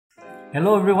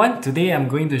Hello everyone, today I'm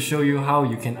going to show you how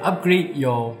you can upgrade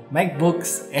your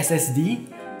MacBook's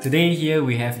SSD. Today here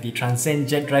we have the Transcend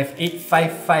JetDrive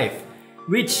 855,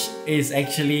 which is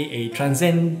actually a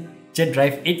Transcend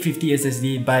JetDrive 850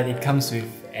 SSD, but it comes with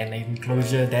an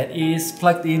enclosure that is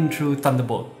plugged in through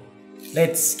Thunderbolt.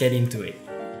 Let's get into it.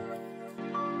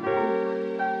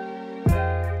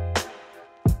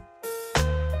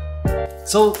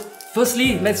 So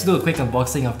firstly, let's do a quick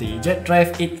unboxing of the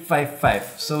JetDrive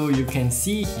 855. So you can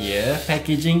see here,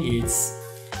 packaging is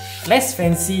less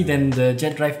fancy than the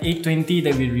JetDrive 820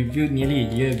 that we reviewed nearly a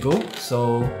year ago.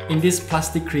 So in this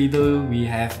plastic cradle, we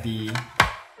have the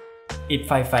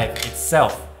 855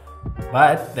 itself.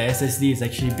 But the SSD is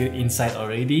actually built inside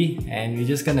already, and we're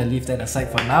just gonna leave that aside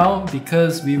for now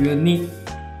because we will need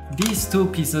these two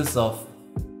pieces of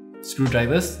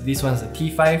screwdrivers. This one's a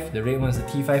T5, the red one's a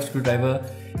T5 screwdriver,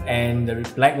 and the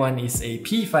black one is a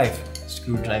P5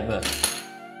 screwdriver.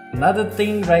 Another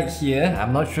thing right here,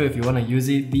 I'm not sure if you want to use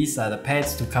it, these are the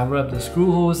pads to cover up the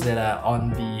screw holes that are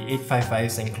on the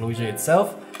 855's enclosure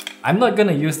itself. I'm not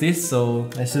gonna use this, so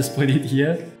let's just put it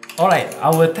here. Alright,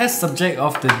 our test subject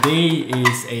of the day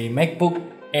is a MacBook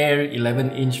Air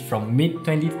 11-inch from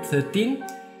mid-2013.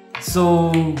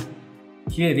 So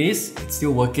here it is, it's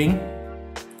still working.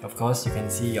 Of course, you can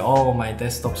see all my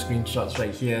desktop screenshots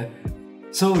right here.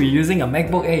 So we're using a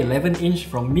MacBook Air 11-inch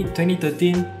from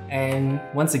mid-2013, and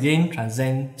once again,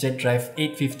 Transcend JetDrive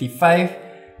 855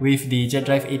 with the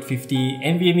JetDrive 850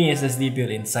 NVMe SSD built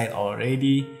inside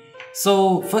already.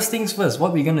 So first things first,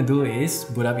 what we're gonna do is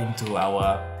boot up into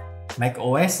our Mac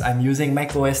OS. I'm using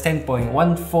Mac OS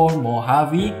 10.14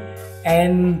 Mojave,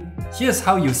 and here's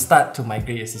how you start to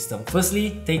migrate your system.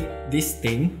 Firstly, take this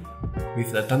thing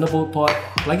with the Thunderbolt port,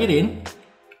 plug it in,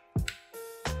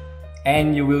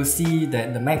 and you will see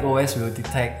that the Mac OS will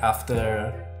detect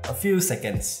after a few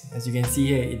seconds. As you can see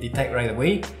here, it detects right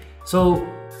away. So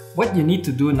what you need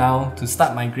to do now to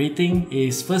start migrating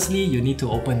is, firstly, you need to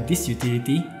open this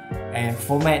utility and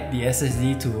format the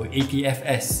SSD to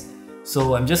APFS.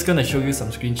 So I'm just gonna show you some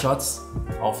screenshots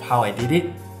of how I did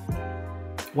it.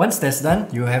 Once that's done,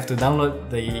 you have to download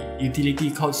the utility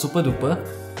called SuperDuper.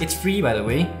 It's free, by the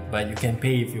way, but you can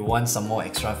pay if you want some more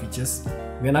extra features.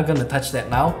 We're not gonna touch that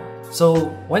now.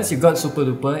 So once you got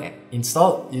SuperDuper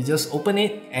installed, you just open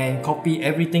it and copy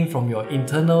everything from your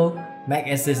internal Mac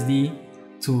SSD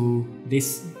to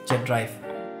this JetDrive.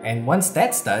 And once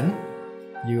that's done,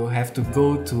 you have to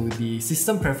go to the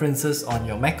system preferences on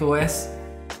your Mac OS,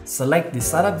 select the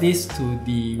startup disk to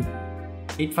the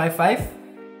 855,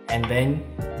 and then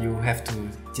you have to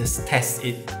just test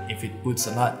it if it boots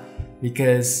or not.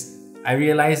 Because I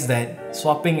realized that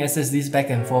swapping SSDs back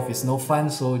and forth is no fun,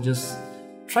 so just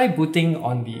try booting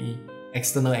on the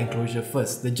external enclosure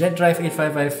first. The JetDrive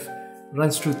 855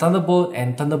 runs through Thunderbolt,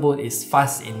 and Thunderbolt is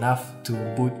fast enough to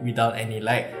boot without any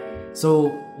lag.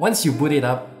 So once you boot it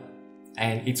up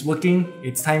and it's working,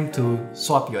 it's time to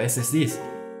swap your SSDs.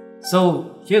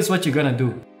 So here's what you're gonna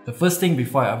do. The first thing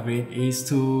before I upgrade is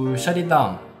to shut it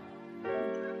down.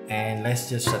 And let's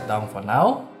just shut down for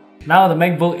now. Now the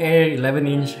MacBook Air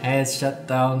 11-inch has shut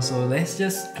down, so let's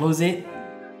just close it,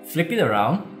 flip it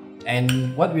around,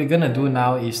 and what we're gonna do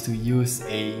now is to use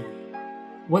a...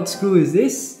 what screw is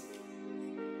this?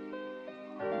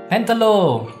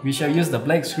 Pentalo! We shall use the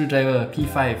black screwdriver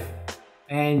P5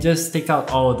 and just take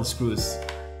out all the screws.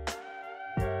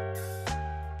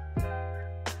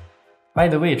 By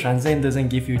the way, Transcend doesn't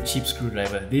give you cheap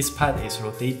screwdriver. This part is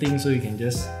rotating, so you can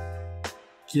just...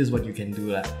 here's what you can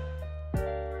do lah.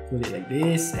 Put it like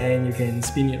this and you can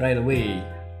spin it right away.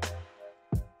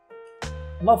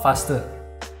 A lot faster.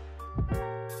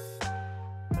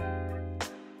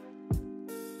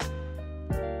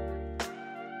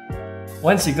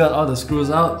 Once you got all the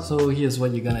screws out, so here's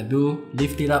what you're gonna do.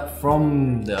 Lift it up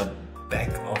from the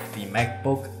back of the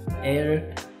MacBook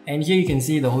Air, and here you can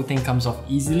see the whole thing comes off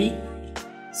easily.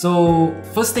 So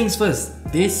first things first,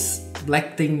 this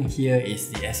black thing here is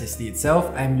the SSD itself.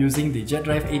 I'm using the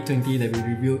JetDrive 820 that we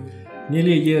reviewed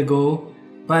nearly a year ago,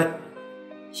 but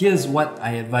here's what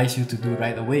I advise you to do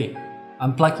right away.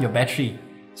 Unplug your battery.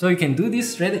 So you can do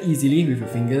this rather easily with your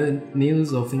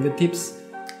fingernails or fingertips.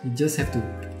 You just have to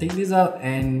take this out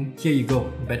and here you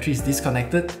go, the battery is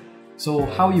disconnected. So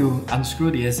how you unscrew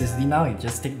the SSD now, you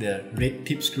just take the red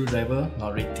tip screwdriver,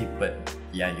 not red tip, but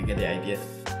yeah, you get the idea.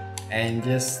 And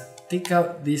just take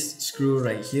out this screw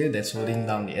right here that's holding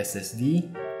down the SSD.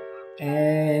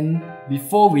 And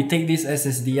before we take this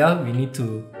SSD out, we need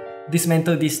to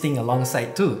dismantle this thing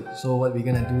alongside too. So what we're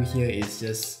gonna do here is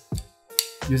just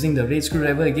using the red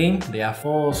screwdriver again. There are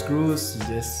 4 screws,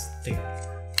 you just take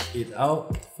it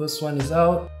out. First one is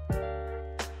out.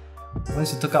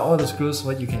 Once you took out all the screws,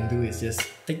 what you can do is just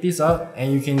take this out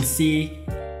and you can see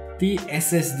the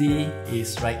SSD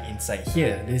is right inside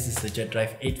here. This is the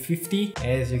JetDrive 850.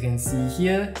 As you can see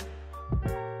here,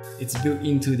 it's built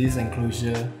into this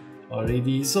enclosure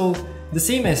already. So the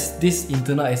same as this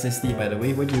internal SSD, by the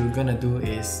way, what you're gonna do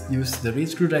is use the red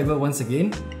screwdriver once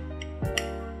again,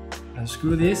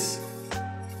 unscrew this,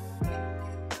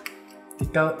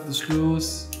 take out the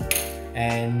screws,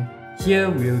 and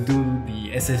here we'll do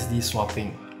the SSD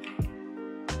swapping.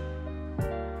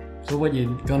 So what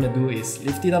you're gonna do is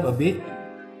lift it up a bit,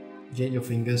 get your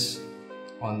fingers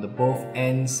on the both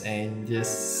ends and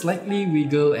just slightly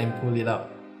wiggle and pull it out.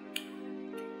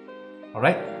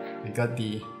 Alright, we got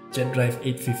the JetDrive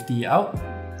 850 out.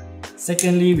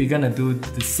 Secondly, we're gonna do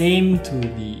the same to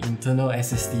the internal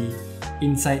SSD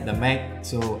inside the Mac.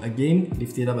 So again,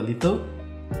 lift it up a little,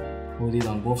 hold it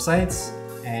on both sides,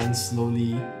 and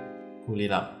slowly pull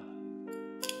it out.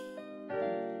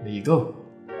 There you go.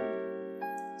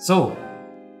 So,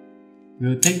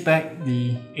 we'll take back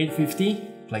the 850,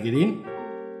 plug it in.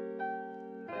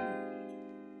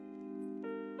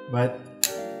 But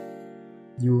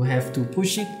you have to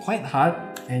push it quite hard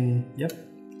and yep,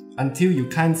 until you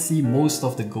can't see most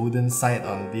of the golden side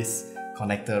on this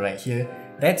connector right here.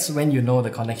 That's when you know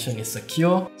the connection is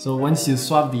secure. So once you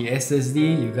swap the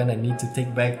SSD, you're gonna need to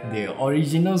take back the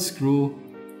original screw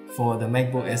for the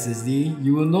MacBook SSD.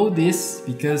 You will know this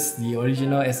because the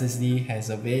original SSD has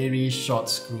a very short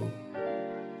screw.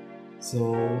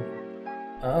 So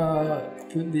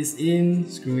put this in,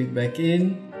 screw it back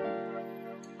in,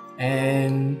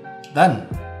 and done.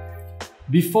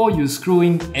 Before you screw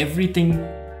in everything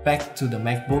back to the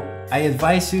MacBook, I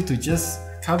advise you to just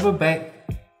cover back,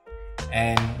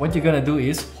 and what you're gonna do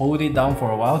is hold it down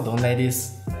for a while, don't let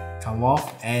this come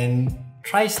off, and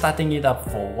try starting it up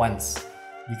for once,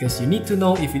 because you need to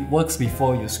know if it works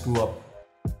before you screw up.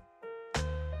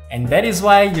 And that is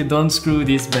why you don't screw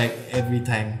this back every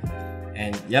time.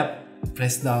 And yep,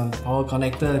 press down the power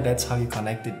connector, that's how you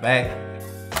connect it back.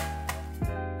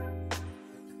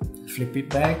 Flip it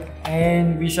back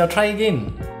and we shall try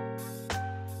again.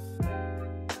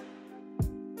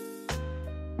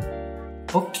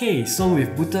 Okay, so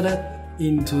we've booted it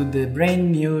into the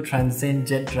brand new Transcend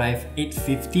JetDrive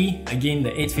 850. Again,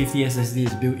 the 850 SSD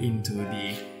is built into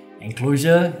the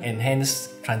enclosure and hence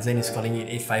Transcend is calling it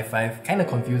 855. Kind of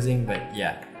confusing, but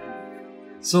yeah.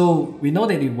 So we know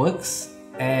that it works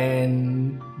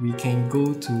and we can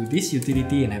go to this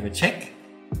utility and have a check.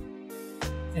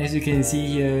 As you can see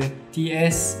here,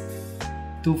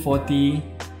 TS240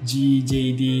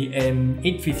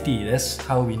 GJDM850. That's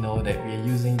how we know that we are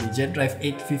using the JetDrive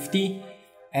 850,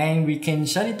 and we can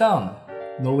shut it down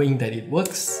knowing that it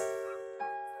works.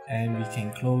 And we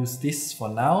can close this for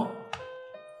now.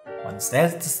 Once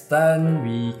that's done,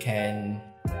 we can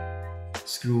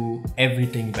screw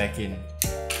everything back in.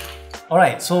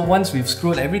 Alright, so once we've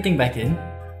screwed everything back in,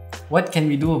 what can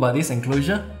we do about this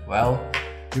enclosure? Well,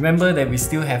 remember that we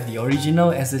still have the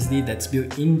original SSD that's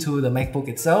built into the MacBook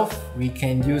itself. We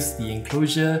can use the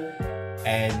enclosure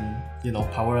and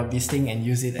power up this thing and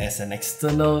use it as an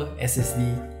external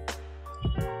SSD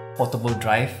portable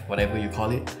drive, whatever you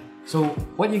call it. So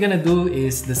what you're gonna do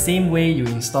is the same way you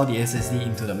install the SSD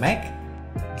into the Mac.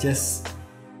 Just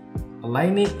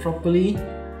align it properly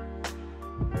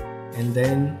and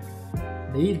then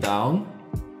lay it down.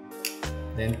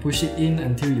 Then push it in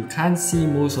until you can't see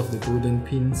most of the golden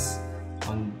pins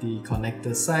on the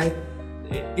connector side.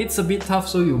 It's a bit tough,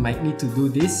 so you might need to do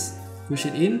this. Push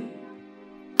it in.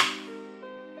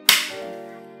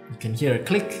 You can hear a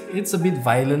click. It's a bit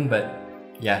violent, but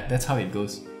yeah, that's how it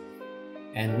goes.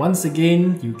 And once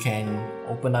again, you can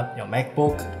open up your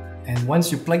MacBook. And once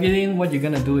you plug it in, what you're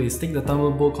gonna do is take the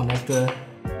Thunderbolt connector,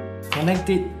 connect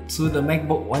it to the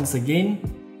MacBook once again.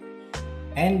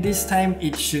 And this time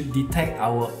it should detect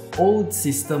our old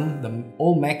system, the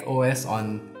old Mac OS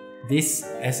on this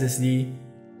SSD.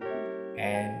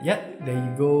 And yep, there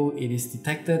you go, it is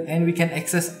detected and we can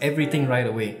access everything right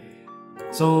away.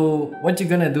 So what you're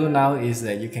gonna do now is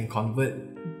that you can convert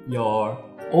your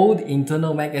old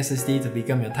internal Mac SSD to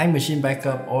become your time machine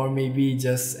backup, or maybe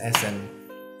just as an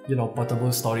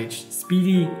portable storage,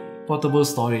 speedy portable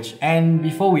storage. And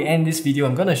before we end this video,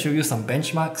 I'm gonna show you some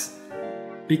benchmarks.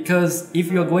 Because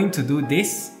if you're going to do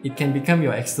this, it can become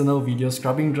your external video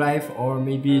scrubbing drive, or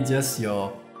maybe just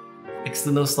your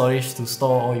external storage to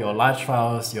store all your large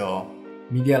files, your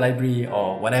media library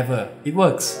or whatever. It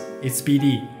works, it's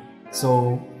speedy.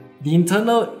 So the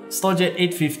internal StoreJet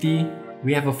 850,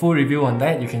 we have a full review on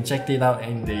that. You can check it out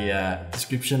in the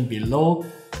description below.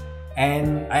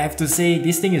 And I have to say,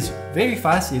 this thing is very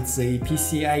fast. It's a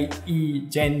PCIe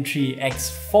Gen 3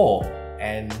 X4,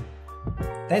 and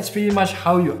that's pretty much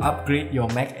how you upgrade your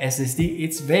Mac SSD.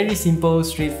 It's very simple,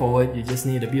 straightforward. You just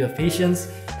need a bit of patience.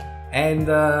 And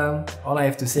all I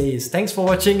have to say is thanks for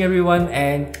watching, everyone,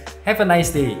 and have a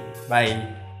nice day.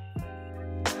 Bye.